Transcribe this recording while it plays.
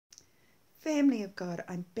Family of God,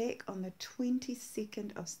 I'm back on the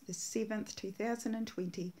 22nd of the 7th,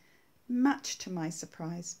 2020, much to my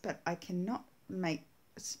surprise, but I cannot wait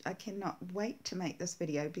to make this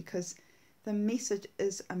video because the message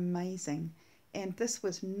is amazing. And this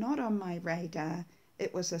was not on my radar.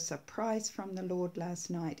 It was a surprise from the Lord last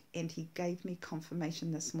night, and He gave me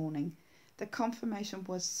confirmation this morning. The confirmation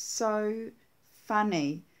was so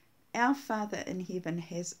funny. Our Father in heaven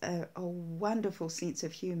has a wonderful sense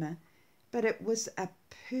of humor, but it was a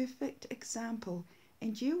perfect example,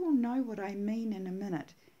 and you will know what I mean in a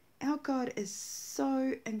minute. Our God is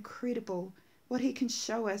so incredible, what He can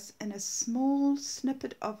show us in a small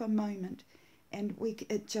snippet of a moment, and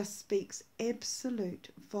it just speaks absolute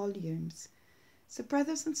volumes. So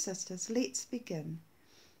brothers and sisters, let's begin.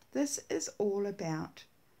 This is all about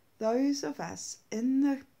those of us in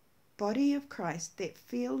the body of Christ that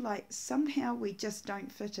feel like somehow we just don't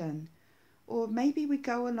fit in. Or maybe we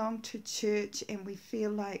go along to church and we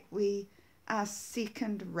feel like we are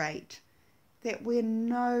second rate, that we're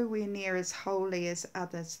nowhere near as holy as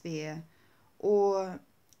others there. Or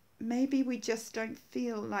maybe we just don't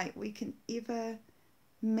feel like we can ever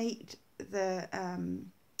meet the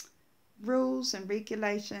rules and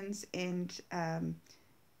regulations and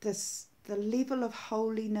the level of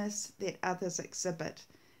holiness that others exhibit.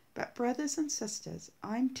 But brothers and sisters,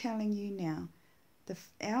 I'm telling you now,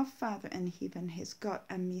 our Father in heaven has got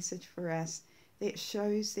a message for us that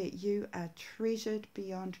shows that you are treasured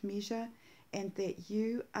beyond measure and that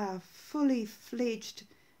you are fully fledged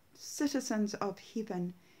citizens of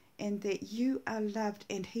heaven and that you are loved,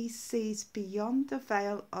 and He sees beyond the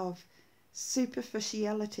veil of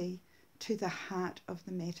superficiality to the heart of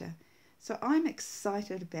the matter. So I'm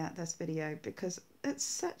excited about this video because it's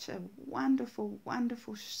such a wonderful,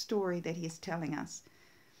 wonderful story that He's telling us.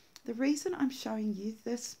 The reason I'm showing you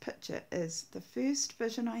this picture is the first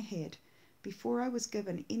vision I had before I was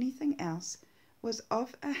given anything else was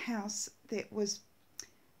of a house that was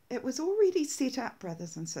already set up,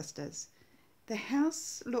 brothers and sisters. The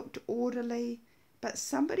house looked orderly, but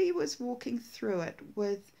somebody was walking through it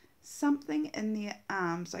with something in their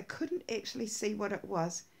arms. I couldn't actually see what it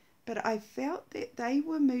was, but I felt that they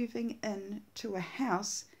were moving into a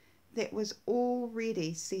house that was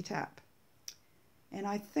already set up. And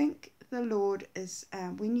I think the Lord is,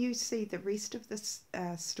 when you see the rest of this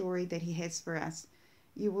story that He has for us,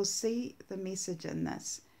 you will see the message in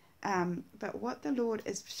this. But what the Lord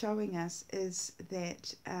is showing us is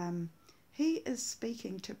that He is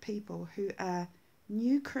speaking to people who are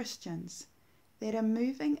new Christians that are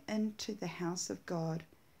moving into the house of God,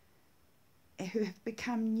 who have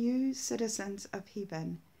become new citizens of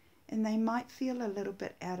heaven, and they might feel a little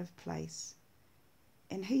bit out of place.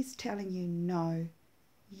 And He's telling you, no,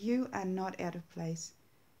 you are not out of place.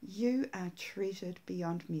 You are treasured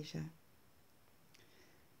beyond measure.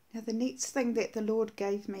 Now, the next thing that the Lord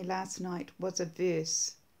gave me last night was a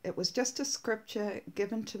verse. It was just a scripture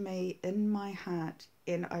given to me in my heart,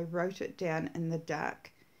 and I wrote it down in the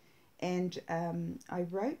dark. And I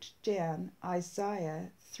wrote down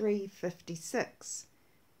Isaiah 3:56.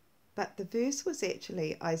 But the verse was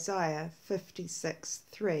actually Isaiah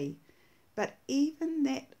 56:3. But even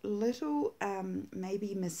that little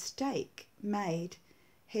maybe mistake made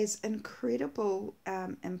has incredible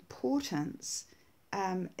importance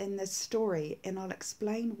in this story, and I'll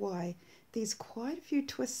explain why. There's quite a few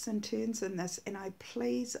twists and turns in this, and I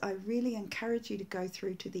really encourage you to go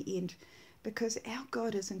through to the end, because our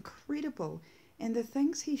God is incredible, and the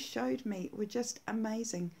things He showed me were just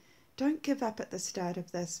amazing. Don't give up at the start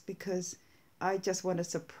of this, because I just want to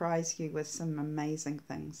surprise you with some amazing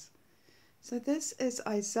things. So this is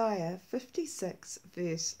Isaiah 56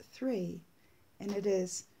 verse 3, and it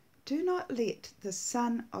is, "Do not let the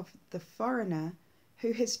son of the foreigner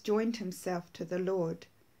who has joined himself to the Lord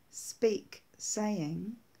speak,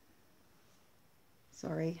 saying,"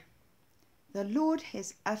 "The Lord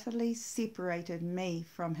has utterly separated me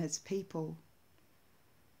from His people.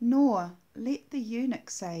 Nor let the eunuch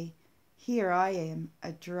say, Here I am,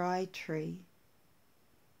 a dry tree."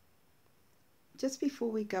 Just before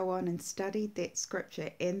we go on and study that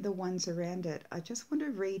scripture and the ones around it, I just want to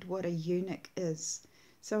read what a eunuch is.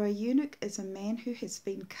 So a eunuch is a man who has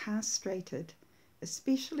been castrated,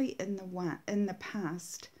 especially in the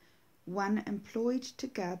past, one employed to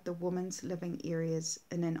guard the woman's living areas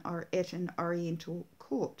at an oriental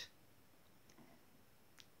court.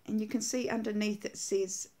 And you can see underneath it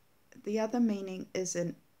says the other meaning is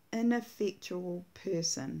an ineffectual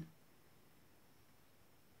person.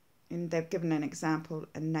 And they've given an example,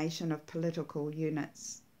 a nation of political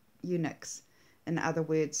eunuchs. In other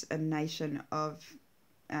words, a nation of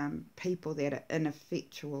people that are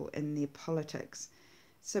ineffectual in their politics.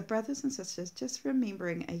 So, brothers and sisters, just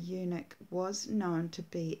remembering a eunuch was known to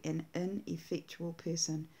be an ineffectual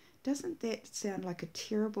person. Doesn't that sound like a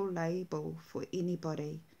terrible label for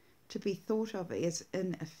anybody, to be thought of as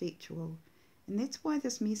ineffectual? And that's why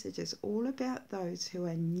this message is all about those who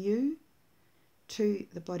are new to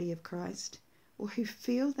the body of Christ, or who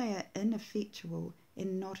feel they are ineffectual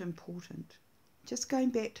and not important. Just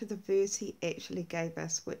going back to the verse he actually gave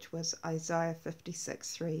us, which was Isaiah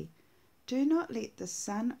 56:3. Do not let the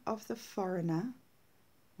son of the foreigner,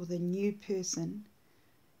 or the new person,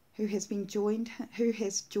 who has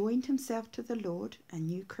joined himself to the Lord, a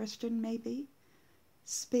new Christian maybe,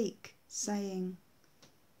 speak, saying,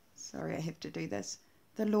 sorry, I have to do this,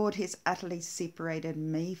 the Lord has utterly separated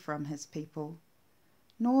me from his people.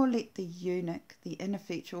 Nor let the eunuch, the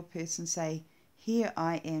ineffectual person, say, here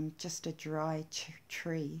I am, just a dry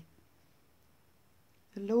tree.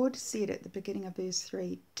 The Lord said at the beginning of verse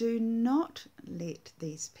 3, do not let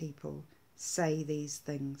these people say these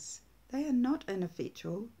things. They are not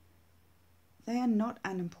ineffectual. They are not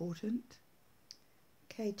unimportant.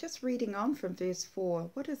 Okay, just reading on from verse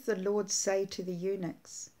 4. What does the Lord say to the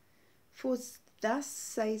eunuchs? For thus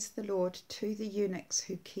says the Lord to the eunuchs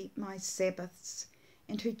who keep my Sabbaths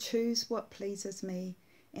and who choose what pleases me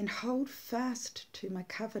and hold fast to my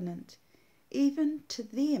covenant, even to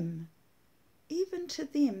them,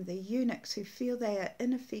 the eunuchs who feel they are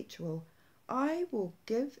ineffectual, I will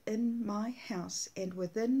give in my house and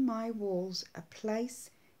within my walls a place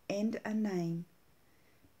and a name,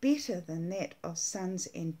 better than that of sons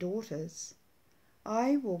and daughters.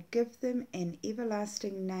 I will give them an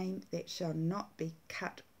everlasting name that shall not be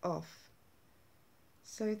cut off.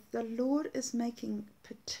 So the Lord is making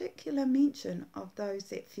particular mention of those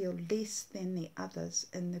that feel less than the others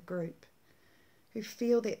in the group, who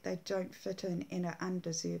feel that they don't fit in and are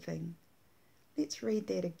undeserving. Let's read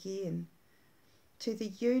that again. To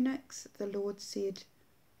the eunuchs the Lord said,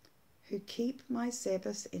 who keep my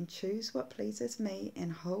Sabbaths and choose what pleases me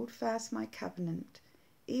and hold fast my covenant,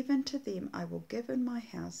 even to them I will give in my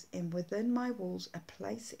house and within my walls a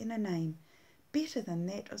place and a name, better than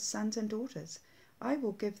that of sons and daughters. I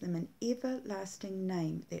will give them an everlasting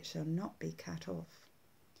name that shall not be cut off.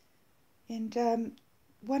 And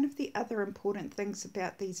one of the other important things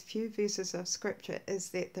about these few verses of Scripture is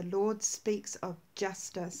that the Lord speaks of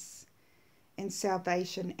justice and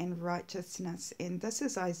salvation and righteousness. And this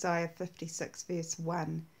is Isaiah 56 verse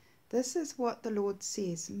 1. This is what the Lord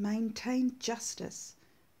says, maintain justice,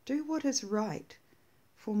 do what is right,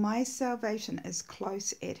 for my salvation is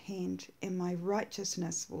close at hand and my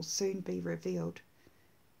righteousness will soon be revealed.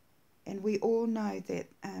 And we all know that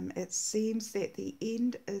it seems that the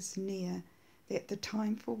end is near, that the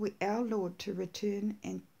time for our Lord to return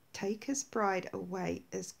and take his bride away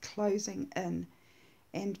is closing in.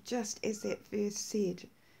 And just as that verse said,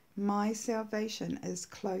 my salvation is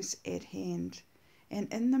close at hand.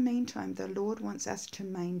 And in the meantime, the Lord wants us to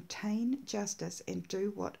maintain justice and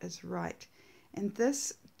do what is right. And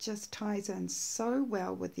this just ties in so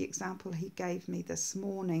well with the example he gave me this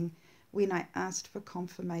morning when I asked for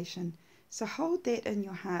confirmation. So hold that in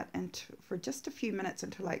your heart for just a few minutes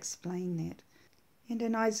until I explain that. And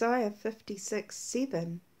in Isaiah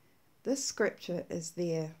 56:7, this scripture is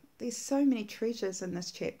there. There's so many treasures in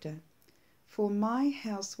this chapter. For my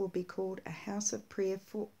house will be called a house of prayer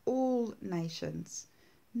for all nations,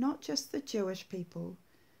 not just the Jewish people,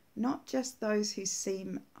 not just those who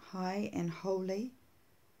seem high and holy,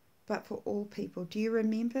 but for all people. Do you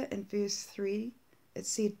remember in verse 3, it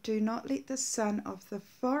said, do not let the son of the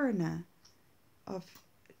foreigner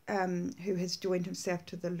who has joined himself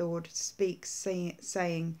to the Lord speak,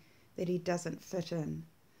 saying that he doesn't fit in.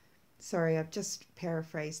 Sorry, I've just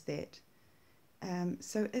paraphrased that.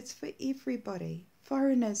 So it's for everybody.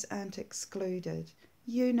 Foreigners aren't excluded.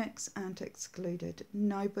 Eunuchs aren't excluded.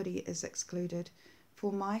 Nobody is excluded.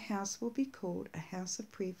 For my house will be called a house of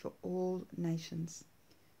prayer for all nations.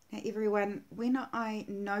 Now everyone, when I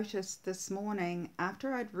noticed this morning,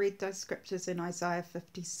 after I'd read those scriptures in Isaiah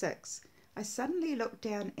 56, I suddenly looked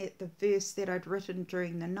down at the verse that I'd written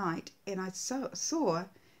during the night, and I saw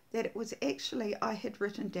that it was actually, I had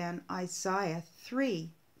written down Isaiah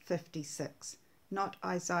 3:56, not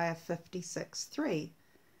Isaiah 56:3.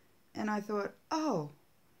 And I thought, oh,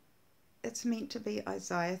 it's meant to be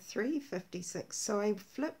Isaiah 3:56. So I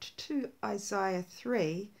flipped to Isaiah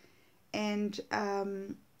 3, and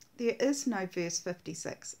there is no verse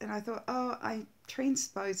 56. And I thought, oh, I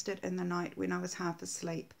transposed it in the night when I was half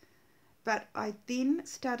asleep. But I then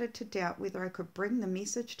started to doubt whether I could bring the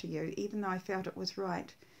message to you, even though I felt it was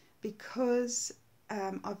right. Because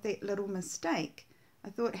of that little mistake, I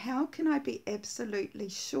thought, how can I be absolutely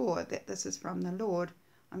sure that this is from the Lord?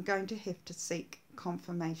 I'm going to have to seek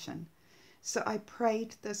confirmation. So I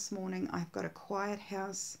prayed this morning. I've got a quiet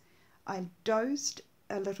house. I dozed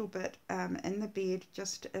a little bit in the bed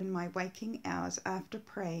just in my waking hours after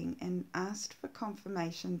praying and asked for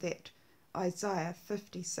confirmation that Isaiah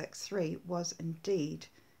 56:3 was indeed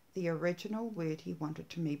the original word he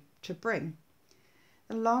wanted me to bring.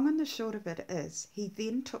 The long and the short of it is, he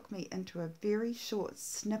then took me into a very short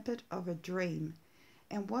snippet of a dream,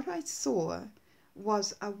 and what I saw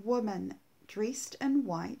was a woman dressed in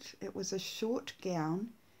white. It was a short gown,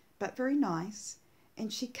 but very nice,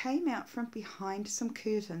 and she came out from behind some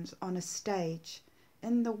curtains on a stage,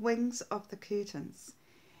 in the wings of the curtains,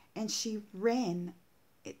 and she ran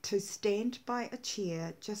to stand by a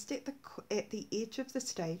chair just at the edge of the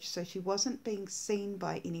stage, so she wasn't being seen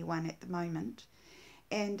by anyone at the moment.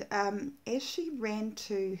 And as she ran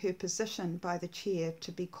to her position by the chair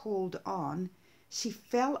to be called on, she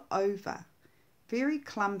fell over, very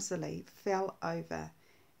clumsily fell over.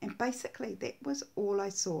 And basically that was all I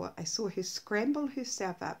saw. I saw her scramble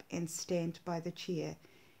herself up and stand by the chair.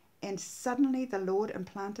 And suddenly the Lord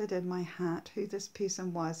implanted in my heart who this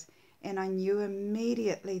person was, and I knew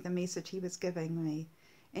immediately the message he was giving me.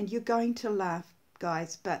 And you're going to laugh,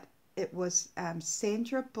 guys, but it was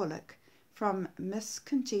Sandra Bullock from Miss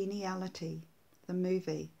Congeniality, the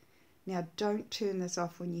movie. Now, don't turn this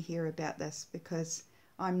off when you hear about this, because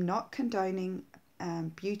I'm not condoning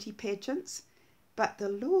beauty pageants, but the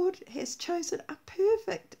Lord has chosen a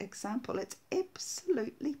perfect example. It's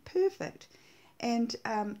absolutely perfect. And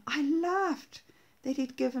I laughed that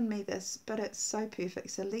he'd given me this, but it's so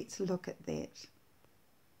perfect. So let's look at that.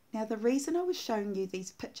 Now, the reason I was showing you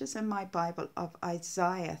these pictures in my Bible of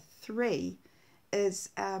Isaiah 3 is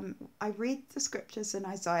I read the scriptures in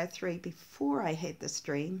Isaiah 3 before I had this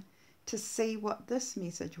dream to see what this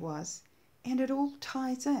message was, and it all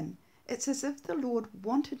ties in. It's as if the Lord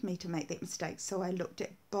wanted me to make that mistake, so I looked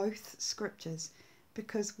at both scriptures,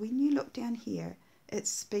 because when you look down here, it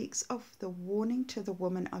speaks of the warning to the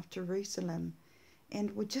woman of Jerusalem.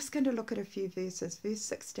 And we're just going to look at a few verses. Verse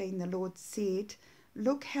 16, the Lord said,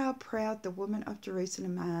 "Look how proud the women of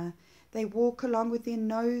Jerusalem are. They walk along with their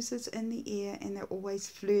noses in the air, and they're always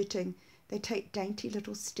flirting. They take dainty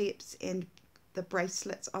little steps, and the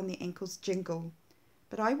bracelets on their ankles jingle.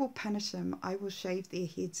 But I will punish them. I will shave their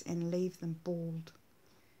heads and leave them bald."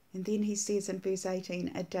 And then he says in verse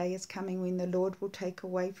 18, "A day is coming when the Lord will take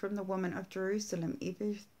away from the women of Jerusalem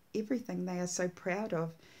everything they are so proud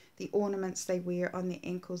of, the ornaments they wear on their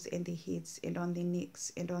ankles and their heads and on their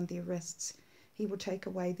necks and on their wrists. He will take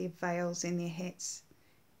away their veils and their hats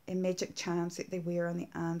and magic charms that they wear on their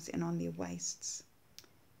arms and on their waists."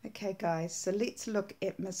 Okay, guys, so let's look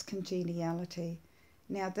at Miss Congeniality.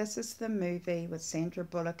 Now, this is the movie with Sandra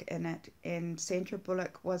Bullock in it, and Sandra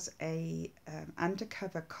Bullock was a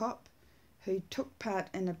undercover cop who took part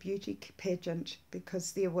in a beauty pageant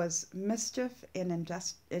because there was mischief and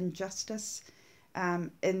injustice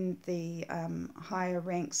in the higher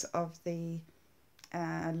ranks of the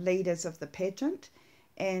leaders of the pageant.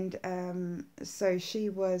 And so she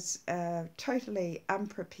was totally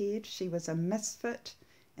unprepared. She was a misfit.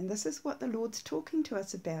 And this is what the Lord's talking to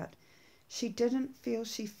us about. She didn't feel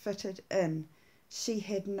she fitted in. She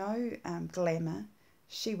had no glamour.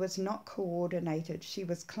 She was not coordinated. She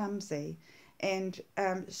was clumsy. And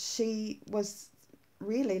she was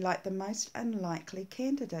really like the most unlikely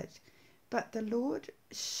candidate. But the Lord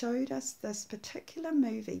showed us this particular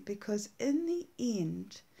movie because in the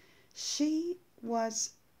end, she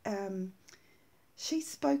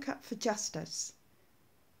spoke up for justice.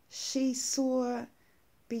 She saw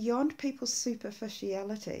beyond people's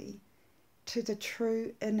superficiality to the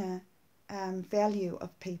true inner value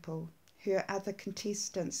of people, her other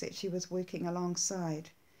contestants that she was working alongside.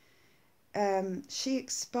 She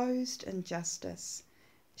exposed injustice.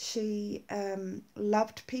 She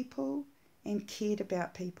loved people and cared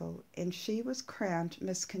about people, and she was crowned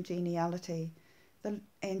Miss Congeniality.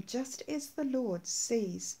 And just as the Lord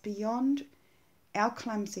sees beyond our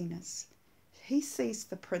clumsiness, he sees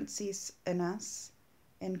the princess in us.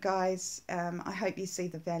 And guys, I hope you see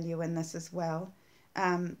the value in this as well.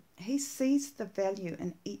 He sees the value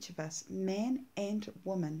in each of us, man and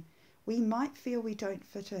woman. We might feel we don't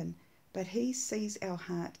fit in, but he sees our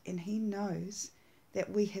heart and he knows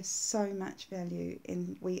that we have so much value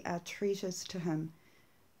and we are treasures to him.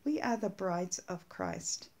 We are the brides of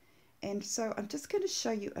Christ. And so I'm just going to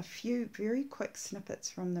show you a few very quick snippets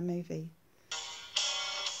from the movie.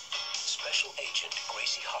 Special Agent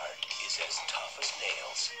Gracie Hart is as tough as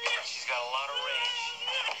nails. She's got a lot of range.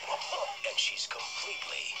 And she's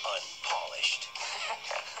completely unpolished.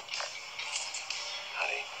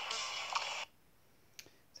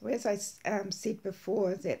 So as I said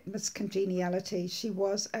before, that Miss Congeniality, she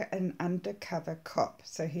was an undercover cop.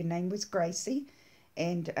 So her name was Gracie,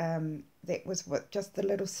 and that was what just the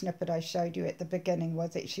little snippet I showed you at the beginning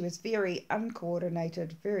was that she was very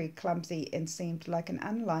uncoordinated, very clumsy, and seemed like an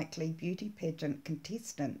unlikely beauty pageant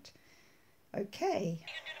contestant. Okay. What are you going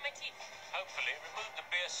to do to my teeth? Hopefully remove the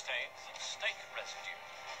beer stains and steak residue.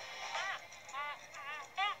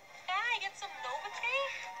 I get some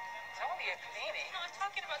Novocaine? It's only a cleaning. No, I'm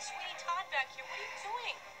talking about Sweeney Todd back here. What are you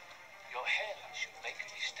doing? Your hairline should make a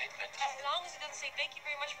statement. As long as it doesn't say thank you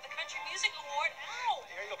very much for the Country Music Award. Ow!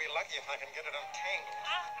 Here, you'll be lucky if I can get it untangled.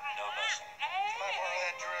 No mercy. Can I borrow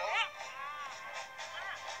that drill?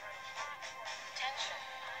 Attention.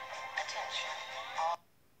 Attention.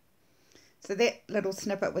 So that little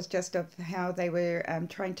snippet was just of how they were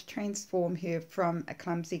trying to transform her from a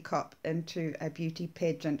clumsy cop into a beauty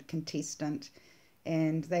pageant contestant.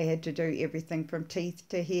 And they had to do everything from teeth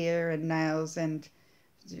to hair and nails, and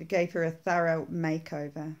gave her a thorough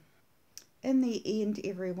makeover. In the end,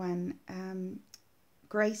 everyone,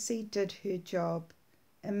 Gracie did her job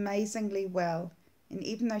amazingly well. And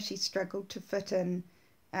even though she struggled to fit in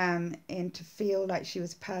and to feel like she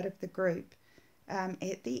was part of the group,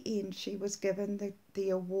 at the end she was given the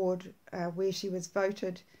award where she was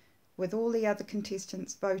voted, with all the other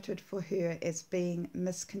contestants voted for her as being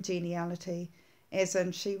Miss Congeniality, as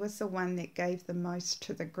in she was the one that gave the most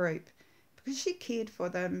to the group, because she cared for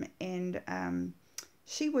them, and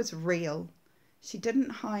she was real. She didn't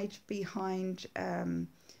hide behind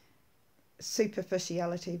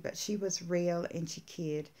superficiality, but she was real and she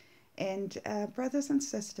cared. And brothers and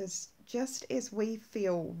sisters, just as we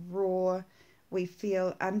feel raw, we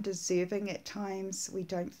feel undeserving at times, we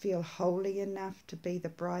don't feel holy enough to be the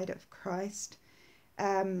bride of Christ,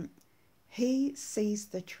 He sees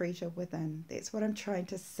the treasure within. That's what I'm trying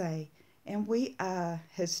to say. And we are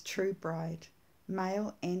his true bride,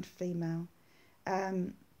 male and female.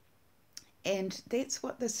 And that's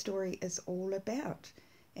what the story is all about.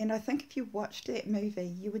 And I think if you watched that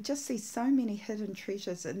movie, you would just see so many hidden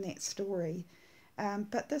treasures in that story.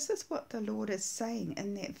 But this is what the Lord is saying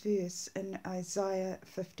in that verse in Isaiah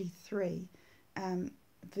 53,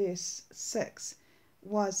 verse 6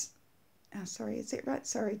 was... Oh, sorry, is that right?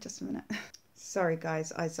 Sorry, just a minute. Sorry,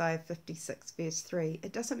 guys, Isaiah 56, verse 3.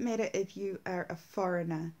 It doesn't matter if you are a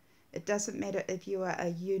foreigner. It doesn't matter if you are a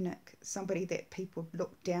eunuch, somebody that people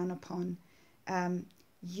look down upon.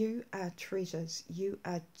 You are treasures. You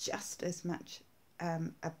are just as much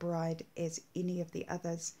a bride as any of the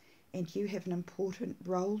others. And you have an important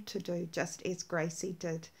role to do, just as Gracie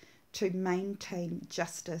did, to maintain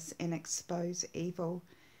justice and expose evil,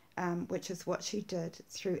 which is what she did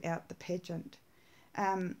throughout the pageant.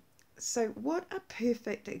 So what a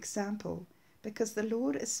perfect example, because the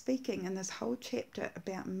Lord is speaking in this whole chapter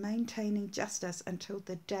about maintaining justice until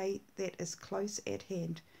the day that is close at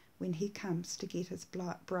hand, when he comes to get his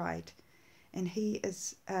bride. And he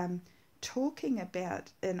is talking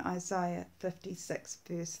about in Isaiah 56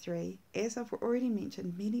 verse 3, as I've already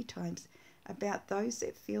mentioned many times, about those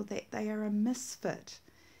that feel that they are a misfit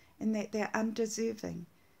and that they're undeserving.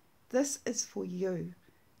 This is for you.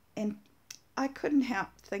 And I couldn't help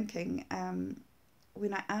thinking,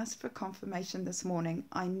 when I asked for confirmation this morning,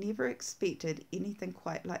 I never expected anything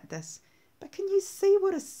quite like this. But can you see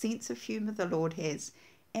what a sense of humour the Lord has,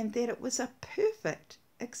 and that it was a perfect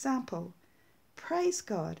example? Praise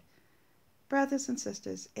God. Brothers and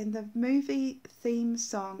sisters, and the movie theme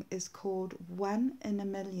song is called One in a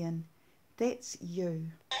Million. That's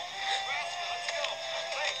you.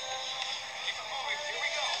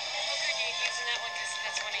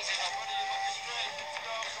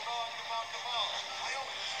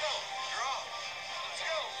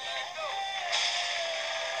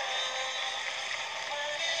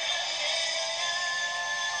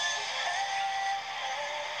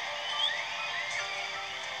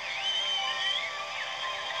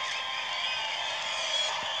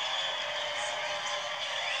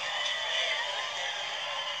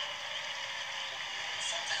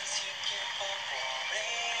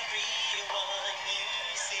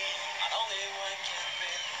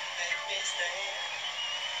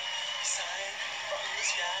 Sign from the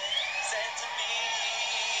sky said to me,